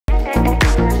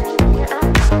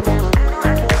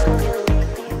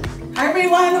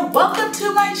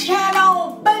my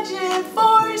channel, Budget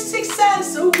for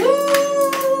Success. Woo!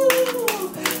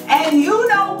 And you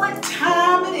know what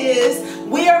time it is.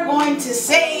 We are going to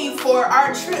save for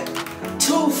our trip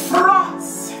to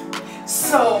France.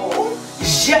 So,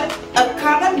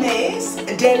 j'économise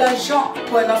de l'argent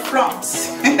pour la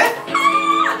France.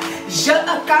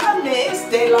 J'économise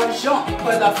de l'argent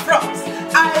pour la France.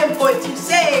 I am going to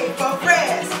save for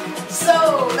France.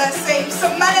 So, let's save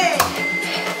some money.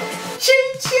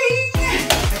 Ching ching!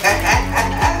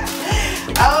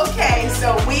 Okay,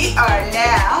 so we are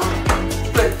now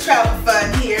for travel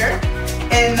fun here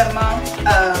in the month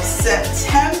of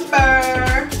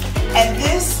September. And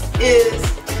this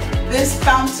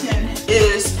fountain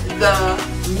is the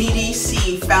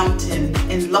Medici fountain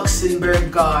in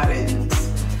Luxembourg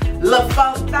Gardens. Le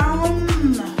Fountain,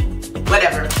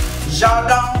 whatever.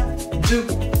 Jardin du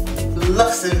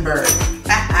Luxembourg.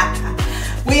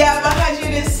 We have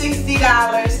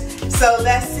 $160. So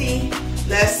let's see.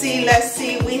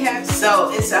 We have,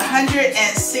 so it's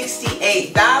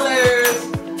 $168.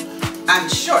 I'm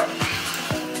short.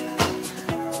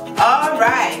 All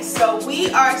right, so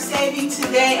we are saving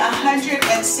today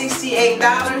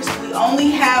 $168. We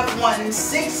only have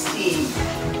 $160.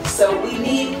 So we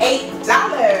need $8.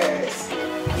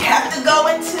 You have to go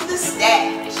into the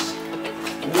stash.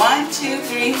 1, 2,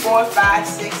 3, 4, 5,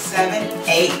 6, 7,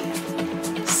 8.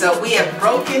 So we have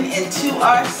broken into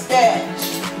our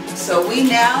stash. So we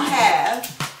now have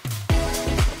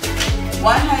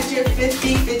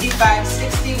 150, 55,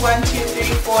 60, 1, 2, 3,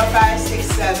 4, 5, 6,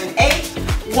 7, 8.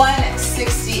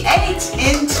 168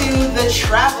 into the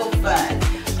travel fund.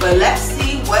 But let's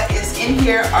see what is in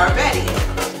here already.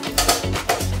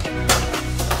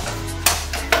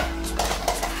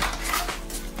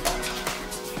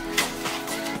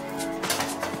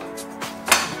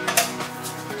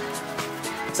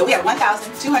 So we have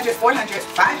 1,000, 200, 400,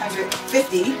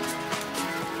 550,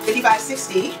 55,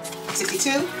 60,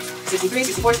 62, 63,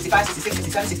 64, 65, 66,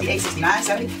 67, 68, 69,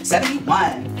 70,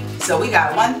 71. So we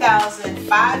got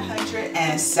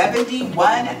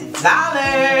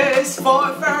 $1,571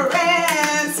 for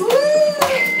France. Woo!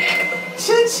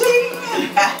 Cha-ching!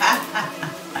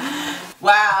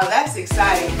 Wow, that's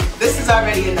exciting. This is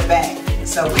already in the bank.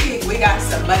 So we got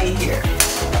some money here.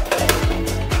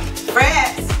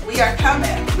 France, we are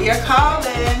coming. We are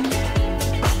calling.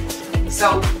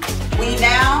 So we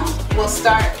now will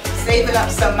start saving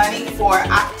up some money for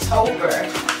October.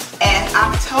 And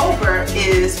October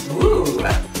is,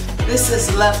 this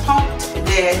is Le Pont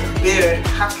de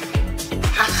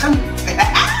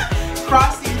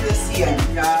crossing the Seine.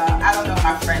 I don't know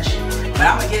my French, but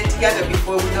I'm going to get it together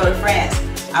before we go to France.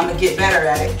 I'm going to get better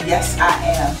at it. Yes, I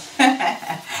am.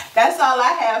 That's all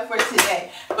I have for today.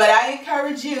 But I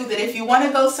encourage you that if you want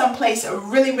to go someplace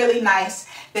really, really nice,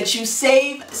 that you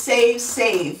save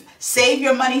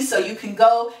your money so you can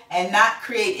go and not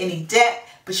create any debt,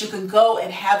 but you can go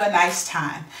and have a nice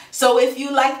time. So if you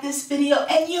like this video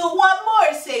and you want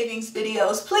more savings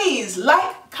videos, please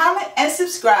like, comment, and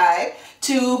subscribe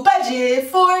to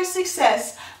Budget for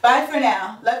Success. Bye for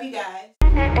now. Love you guys.